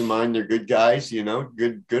friends of mine. They're good guys, you know,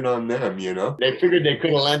 good on them, you know. They figured they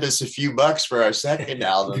could have lent us a few bucks for our second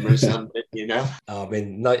album or something, you know. I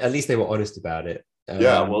mean, at least they were honest about it.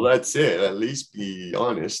 Yeah, well, that's it. At least be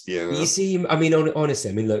honest, you know. You see, I mean,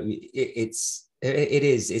 honestly, I mean, look, it's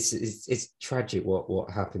tragic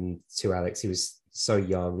what happened to Alex. He was so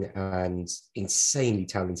young and insanely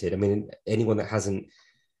talented. I mean, anyone that hasn't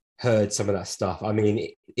heard some of that stuff, I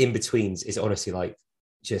mean, In Betweens is honestly like,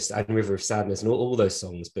 just, and River of Sadness and all those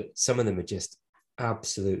songs, but some of them are just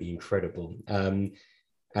absolutely incredible. And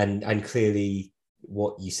clearly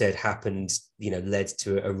what you said happened, you know, led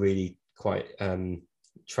to a really quite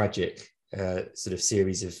tragic sort of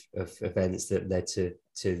series of events that led to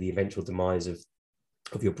the eventual demise of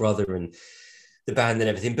your brother and the band and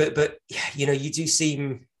everything. But you know, you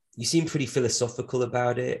seem pretty philosophical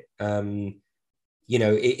about it. You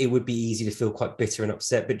know, it would be easy to feel quite bitter and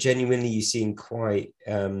upset, but genuinely you seem quite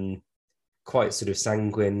sort of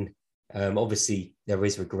sanguine. Obviously there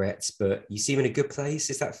is regrets, but you seem in a good place.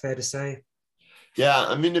 Is that fair to say? Yeah,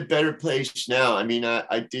 I'm in a better place now. I mean,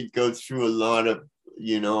 I did go through a lot of,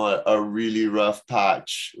 you know, a really rough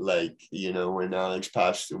patch, like, you know, when Alex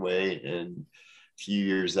passed away and a few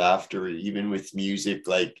years after, even with music,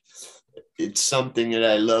 like, it's something that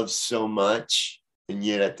I love so much. And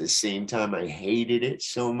yet at the same time, I hated it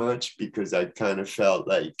so much because I kind of felt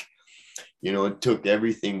like, you know, it took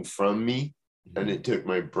everything from me, and it took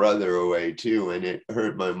my brother away too. And it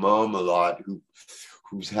hurt my mom a lot,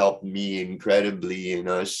 who's helped me incredibly in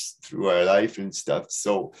us through our life and stuff.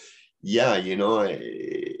 So yeah, you know,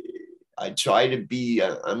 I try to be,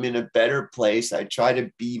 I'm in a better place. I try to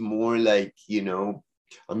be more like, you know,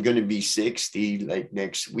 I'm going to be 60 like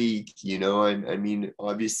next week, you know. I mean,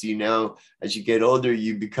 obviously now as you get older,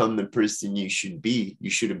 you become the person you should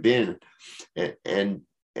have been. And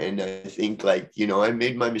I think, like, you know, I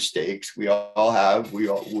made my mistakes. We all have, we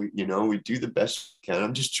you know, we do the best we can.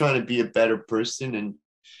 I'm just trying to be a better person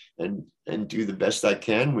and do the best I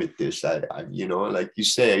can with this. I you know, like you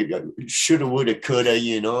say, shoulda, woulda, coulda,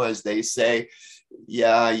 you know, as they say.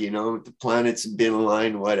 Yeah, you know, the planets have been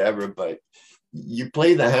aligned, whatever, but you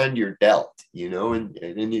play the hand you're dealt, you know, and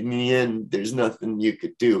in the end, there's nothing you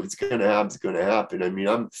could do. It's gonna happen. It's gonna happen. I mean,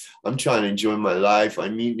 I'm trying to enjoy my life. I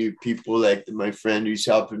meet new people, like my friend who's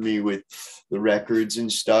helping me with the records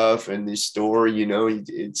and stuff, and this store. You know,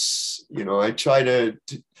 it's, you know, I try to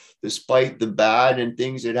despite the bad and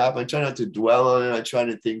things that happen, I try not to dwell on it. I try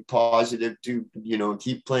to think positive, to, you know,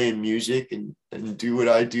 keep playing music and do what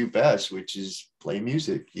I do best, which is play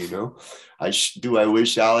music, you know. I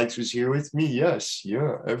wish Alex was here with me? Yes.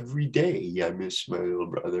 Yeah. Every day I miss my little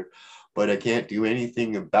brother, but I can't do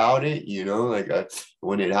anything about it, you know. Like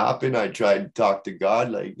when it happened, I tried to talk to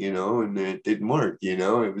God, like, you know, and it didn't work, you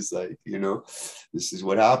know. It was like, you know, this is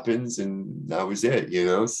what happens, and that was it, you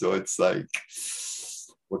know. So it's like,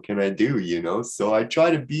 what can I do, you know? So I try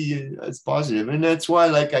to be as positive, and that's why,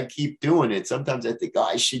 like, I keep doing it. Sometimes I think, oh,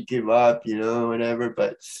 I should give up, you know, whatever,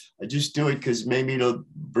 but I just do it because maybe it'll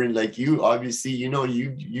bring, like, you obviously, you know,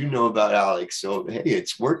 you know about Alex, so hey,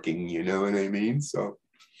 it's working, you know what I mean? So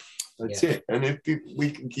that's it. And if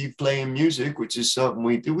we can keep playing music, which is something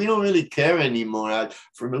we do, we don't really care anymore.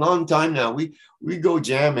 For a long time now, we go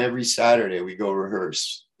jam every Saturday. We go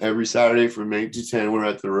rehearse every Saturday from 8 to 10. We're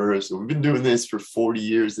at the rehearsal. We've been doing this for 40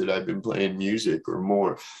 years that I've been playing music or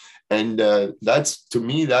more. And that's, to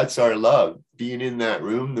me, that's our love. Being in that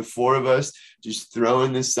room, the four of us, just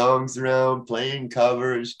throwing the songs around, playing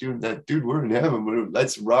covers, doing that. Dude, we're in heaven.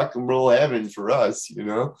 That's rock and roll heaven for us, you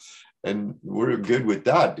know? And we're good with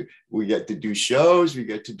that. We get to do shows, we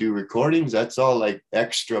get to do recordings. That's all like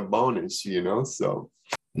extra bonus, you know? So.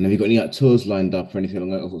 And have you got any like tours lined up or anything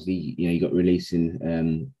along that? Obviously, you know, you got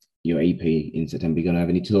releasing your EP in September. You gonna have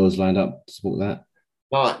any tours lined up to support that?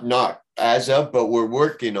 Not as of, but we're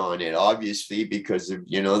working on it, obviously, because of,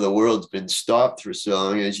 you know, the world's been stopped for so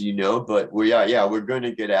long, as you know. But we're going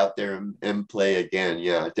to get out there and play again.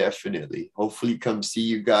 Yeah, definitely. Hopefully come see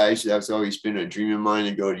you guys. That's always been a dream of mine,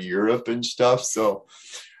 to go to Europe and stuff. So,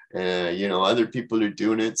 you know, other people are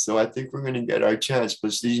doing it. So I think we're going to get our chance.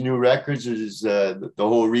 But these new records is the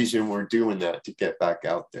whole reason we're doing that, to get back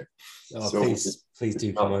out there. Oh, so, please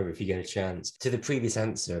do come over if you get a chance. To the previous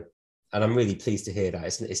answer, and I'm really pleased to hear that.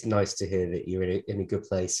 It's nice to hear that you're in a good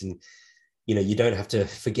place, and, you know, you don't have to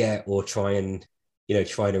forget or try and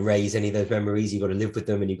erase any of those memories. You've got to live with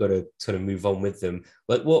them, and you've got to sort of move on with them.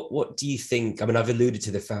 But what do you think? I mean, I've alluded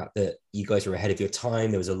to the fact that you guys were ahead of your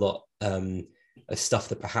time. There was a lot of stuff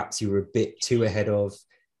that perhaps you were a bit too ahead of.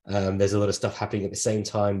 There's a lot of stuff happening at the same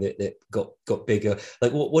time that got bigger.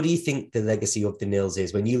 Like, what do you think the legacy of the Nils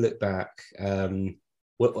is when you look back? How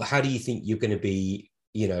do you think you're going to be,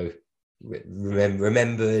 you know,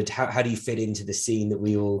 remembered? How do you fit into the scene that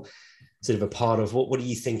we all sort of a part of? What do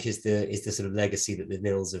you think is the sort of legacy that the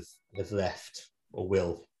Nils have left or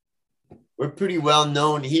will? We're pretty well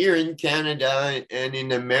known here in Canada and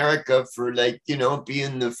in America for, like, you know,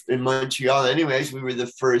 being in Montreal anyways. We were the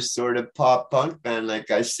first sort of pop punk band.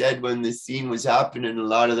 Like I said, when the scene was happening, a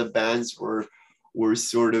lot of the bands were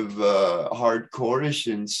sort of hardcore-ish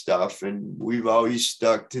and stuff, and we've always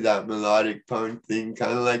stuck to that melodic punk thing,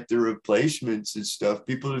 kind of like the Replacements and stuff.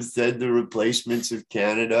 People have said the Replacements of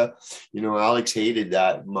Canada. You know, Alex hated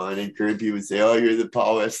that moniker. He would say, oh, you're the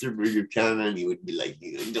Paul Westerberg of Canada, and he would be like,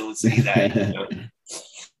 don't say that, you know?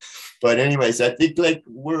 But anyways, I think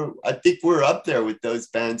we're up there with those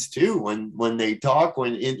bands too. When they talk,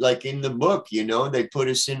 like in the book, you know, they put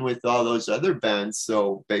us in with all those other bands.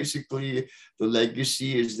 So basically, the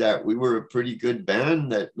legacy is that we were a pretty good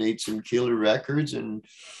band that made some killer records, and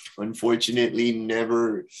unfortunately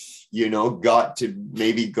never, you know, got to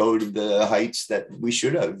maybe go to the heights that we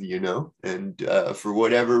should have, you know. And for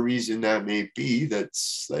whatever reason that may be,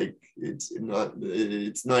 that's like, it's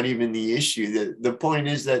not even the issue. The point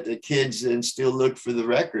is that the kids and still look for the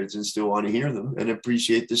records and still want to hear them and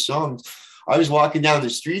appreciate the songs. I was walking down the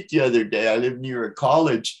street the other day. I live near a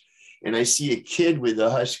college, and I see a kid with a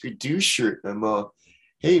Husker Du shirt. I'm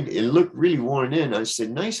hey, it looked really worn in. I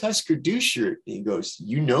said, nice Husker Du shirt. And he goes,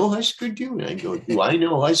 you know Husker Du? And I go, do I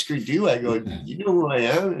know Husker Du? I go, you know who I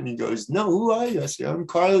am? And he goes, no, who are you? I said, I'm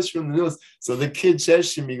Carlos from the Nils. So the kid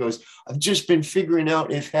says to me, he goes, I've just been figuring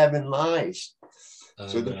out if heaven lies.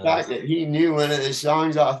 So the fact that he knew one of the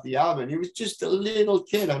songs off the album, he was just a little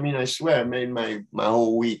kid. I mean, I swear, it made my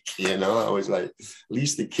whole week, you know. I was like, at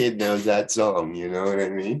least the kid knows that song, you know what I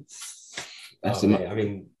mean? I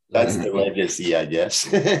mean, That's the legacy, I guess.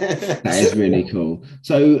 That is really cool.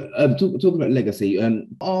 So, talk about legacy.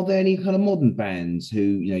 Are there any kind of modern bands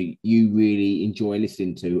who you really enjoy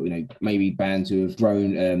listening to? Maybe bands who have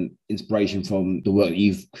drawn inspiration from the work that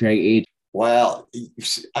you've created. Well,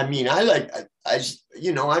 I mean, I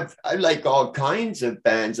like all kinds of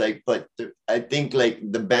bands, but I think like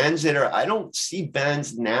the bands I don't see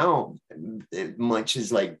bands now much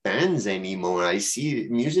as like bands anymore. I see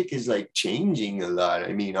music is like changing a lot.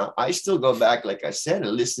 I mean, I still go back, like I said, I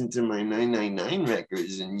listen to my 999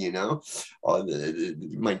 records and, all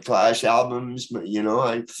my Clash albums,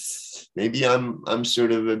 maybe I'm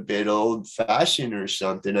sort of a bit old fashioned or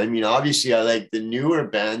something. I mean, obviously I like the newer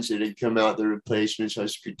bands that had come out, the replacements,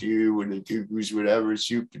 Husker Du or the Goo Goos, whatever,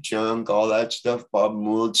 Superchunk, all that stuff, Bob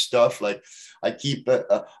Mould stuff. Like I keep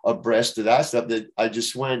abreast of that stuff. That I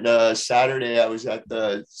just went Saturday, I was at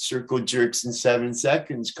the Circle Jerks in 7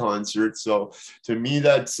 Seconds concert. So to me,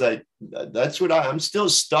 that's what I'm still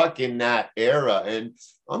stuck in that era, and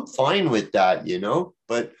I'm fine with that,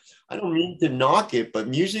 but I don't mean to knock it, but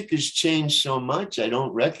music has changed so much. I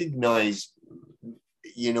don't recognize,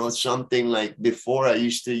 something like before. I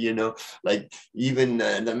used to, like even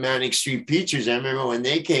the Manic Street Preachers. I remember when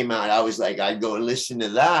they came out, I was like, I'd go and listen to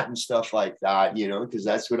that and stuff like that, because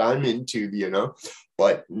that's what I'm into,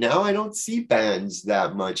 But now I don't see bands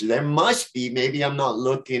that much. There must be, maybe I'm not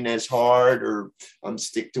looking as hard, or I'm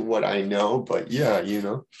stick to what I know, but yeah,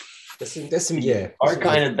 There's some our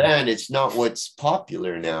kind of band, it's not what's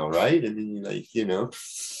popular now, right? I mean, like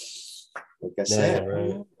I said,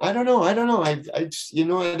 right. I don't know. I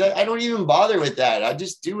I don't even bother with that. I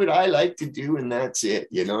just do what I like to do, and that's it,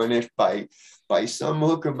 and if by some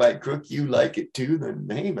hook or by crook you like it too, then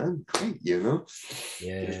hey man, great, Yeah.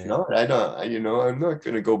 If not, I'm not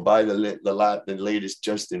gonna go buy the latest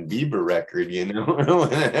Justin Bieber record,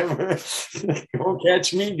 whatever. Don't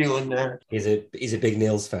catch me doing that. He's a big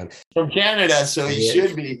Nils fan from Canada, so he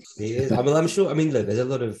should be. He is. I mean, I'm sure. I mean, look, there's a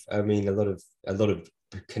lot of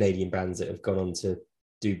Canadian bands that have gone on to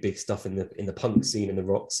do big stuff in the punk scene and the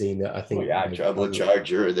rock scene that I think. Trouble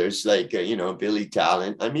Charger. There's like Billy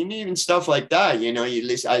Talent. I mean, even stuff like that.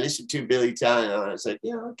 I listened to Billy Talent, and I was like,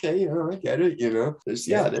 yeah, okay, I get it.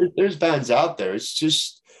 There's bands out there. It's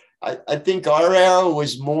just I think our era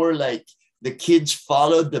was more like the kids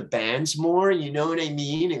followed the bands more, you know what I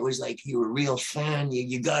mean? It was like you were a real fan.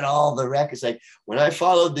 You got all the records. Like when I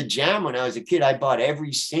followed the Jam when I was a kid, I bought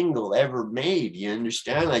every single ever made. You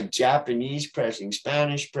understand? Like Japanese pressings,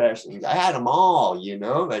 Spanish pressings. I had them all,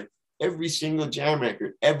 like every single Jam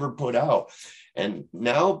record ever put out. And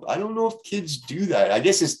now I don't know if kids do that. I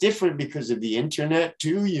guess it's different because of the internet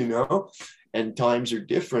too, and times are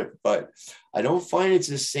different, but I don't find it's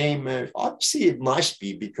the same. Obviously, it must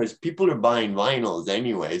be because people are buying vinyls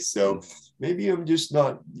anyway. So maybe I'm just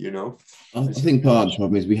not, I think part of the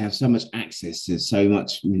problem is we have so much access to so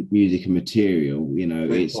much music and material.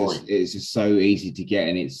 It's just so easy to get,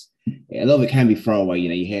 and a lot of it can be throwaway.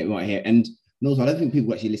 You might hear, and also I don't think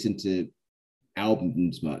people actually listen to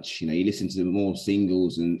albums much. You listen to more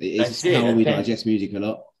singles, and it's how we digest music a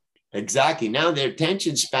lot. Exactly. Now their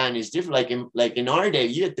attention span is different. Like in our day,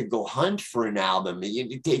 you had to go hunt for an album.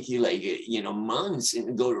 It'd take you months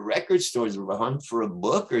and go to record stores or hunt for a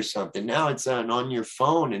book or something. Now it's on your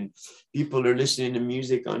phone, and people are listening to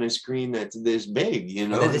music on a screen that's this big. They're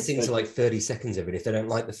listening to like 30 seconds of it. If they don't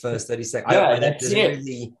like the first 30 seconds, that's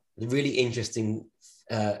it. Really interesting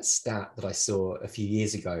stat that I saw a few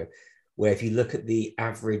years ago, where if you look at the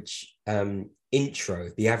average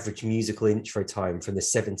the average musical intro time from the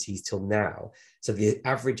 70s till now, so the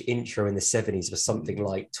average intro in the 70s was something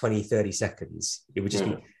like 20-30 seconds. It would just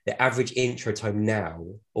be the average intro time now,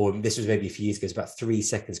 or this was maybe a few years ago, is about 3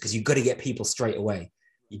 seconds, because you've got to get people straight away.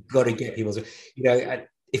 You've got to get people, and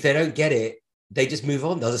if they don't get it, they just move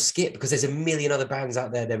on. They'll just skip, because there's a million other bands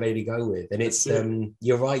out there they're ready to go with. And it's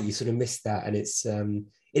you're right, you sort of missed that, and it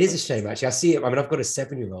is a shame actually. I see it. I mean, I've got a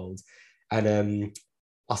 7-year-old, and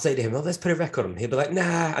I'll say to him, let's put a record on. He'll be like,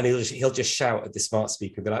 nah. And he'll just shout at the smart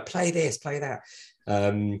speaker and be like, play this, play that.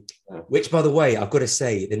 Which, by the way, I've got to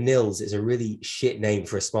say, the Nils is a really shit name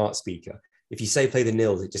for a smart speaker. If you say play the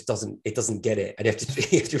Nils, it just doesn't get it. And you have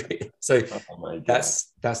to so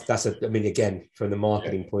that's I mean, again, from the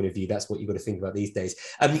marketing point of view, that's what you've got to think about these days.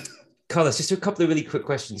 Carlos, just a couple of really quick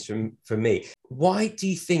questions from me. Why do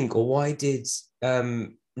you think, or why did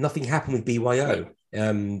nothing happen with BYO?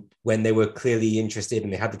 When they were clearly interested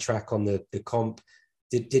and they had the track on the comp,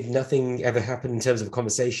 did nothing ever happen in terms of a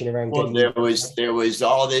conversation around? Well, there was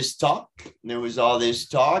all this talk. And they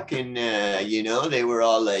were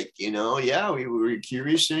all like, yeah, we were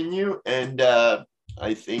curious in you, and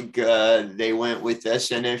I think they went with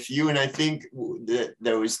SNFU, and I think that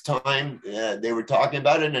there was time they were talking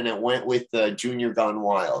about it, and it went with Junior Gone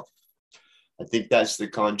Wild. I think that's the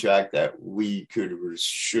contract that we could or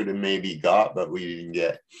should have maybe got, but we didn't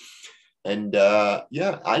get. And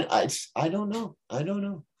yeah, I don't know. I don't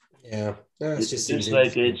know. Yeah, no, It's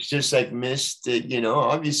just like missed it, you know.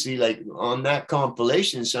 Obviously, like on that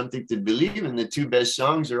compilation, Something to Believe in, the two best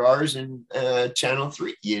songs are ours and Channel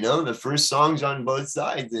 3, you know, the first songs on both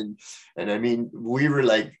sides. And I mean, we were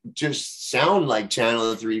like, just sound like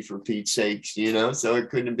Channel 3 for Pete's sakes, you know, so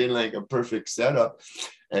it couldn't have been like a perfect setup.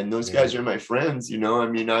 And those guys are my friends, you know. I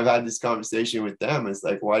mean, I've had this conversation with them. It's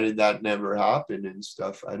like, why did that never happen and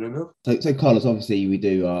stuff? I don't know. So Carlos, obviously, we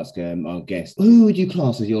do ask our guests, who would you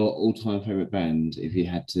class as your all-time favorite band if you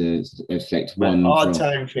had to select one? My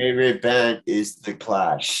all-time favorite band is The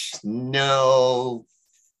Clash. No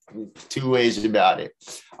two ways about it.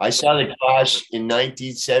 I saw The Clash in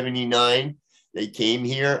 1979. They came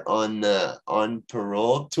here on the On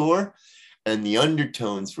Parole tour, and the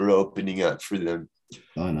Undertones were opening up for them.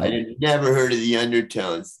 Oh, no. I had never heard of the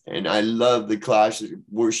Undertones, and I love The Clash.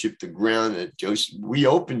 Worship the ground that we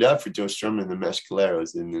opened up for Joe Strummer and the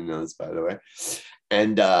Mescaleros in the Nose, by the way,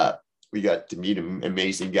 and we got to meet him,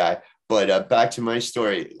 amazing guy. But back to my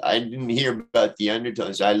story, I didn't hear about the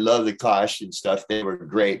Undertones. I love The Clash and stuff; they were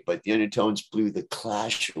great, but the Undertones blew The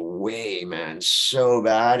Clash away, man, so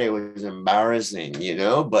bad it was embarrassing, you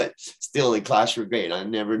know. But still, The Clash were great. I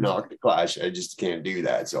never knocked The Clash. I just can't do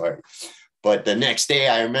that. Sorry. But the next day,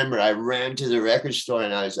 I remember I ran to the record store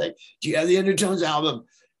and I was like, do you have the Undertones album?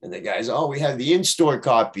 And the guy's, oh, we have the in-store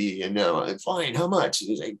copy. And I'm like, fine, how much?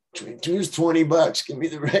 He's like, here's $20. Give me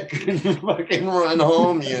the record and fucking run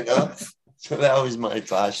home, you know? So that was my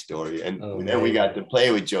Clash story. And then we got to play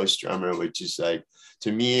with Joe Strummer, which is like,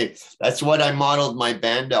 to me, that's what I modeled my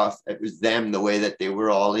band off. It was them, the way that they were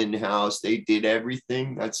all in-house. They did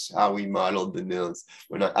everything. That's how we modeled the Nils.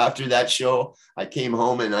 After that show, I came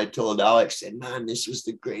home and I told Alex, said, man, this was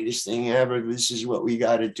the greatest thing ever. This is what we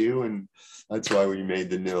got to do. And that's why we made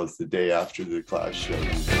the Nils the day after the Clash show.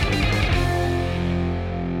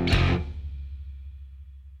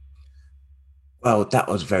 Well, that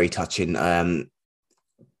was very touching.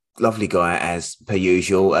 Lovely guy as per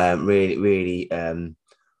usual. Really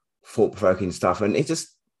thought-provoking stuff. And it's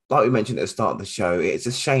just like we mentioned at the start of the show, it's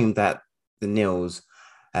a shame that the Nils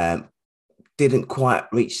didn't quite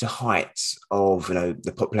reach the heights of, you know,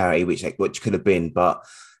 the popularity which could have been. But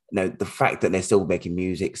you know, the fact that they're still making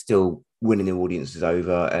music, still winning the audiences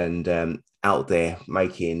over, and out there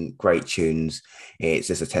making great tunes, it's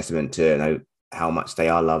just a testament to, you know, how much they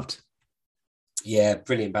are loved. Yeah,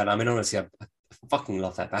 brilliant band. I mean, honestly, I fucking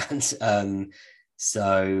love that band.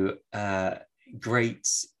 Great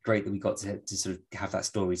that we got to sort of have that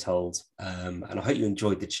story told. And I hope you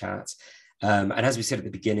enjoyed the chat. And as we said at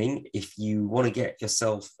the beginning, if you want to get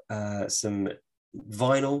yourself some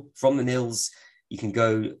vinyl from the Nils, you can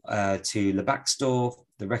go to Le Bac Store,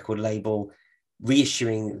 the record label,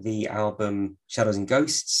 reissuing the album Shadows and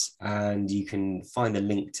Ghosts, and you can find a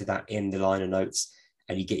link to that in the liner notes,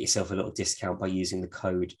 and you get yourself a little discount by using the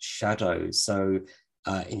code SHADOWS. So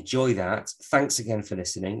enjoy that. Thanks again for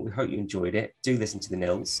listening. We hope you enjoyed it. Do listen to the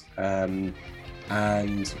Nils. And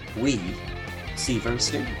we see you very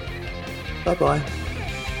soon. Bye-bye.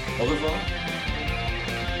 Au revoir.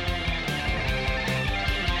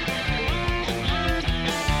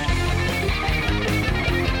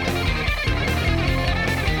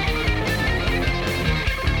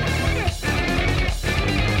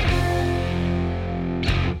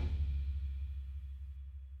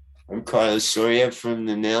 I'm Carlos Soria from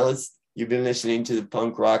the Nils. You've been listening to the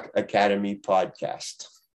Punk Rock Academy podcast,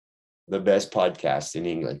 the best podcast in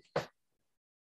England.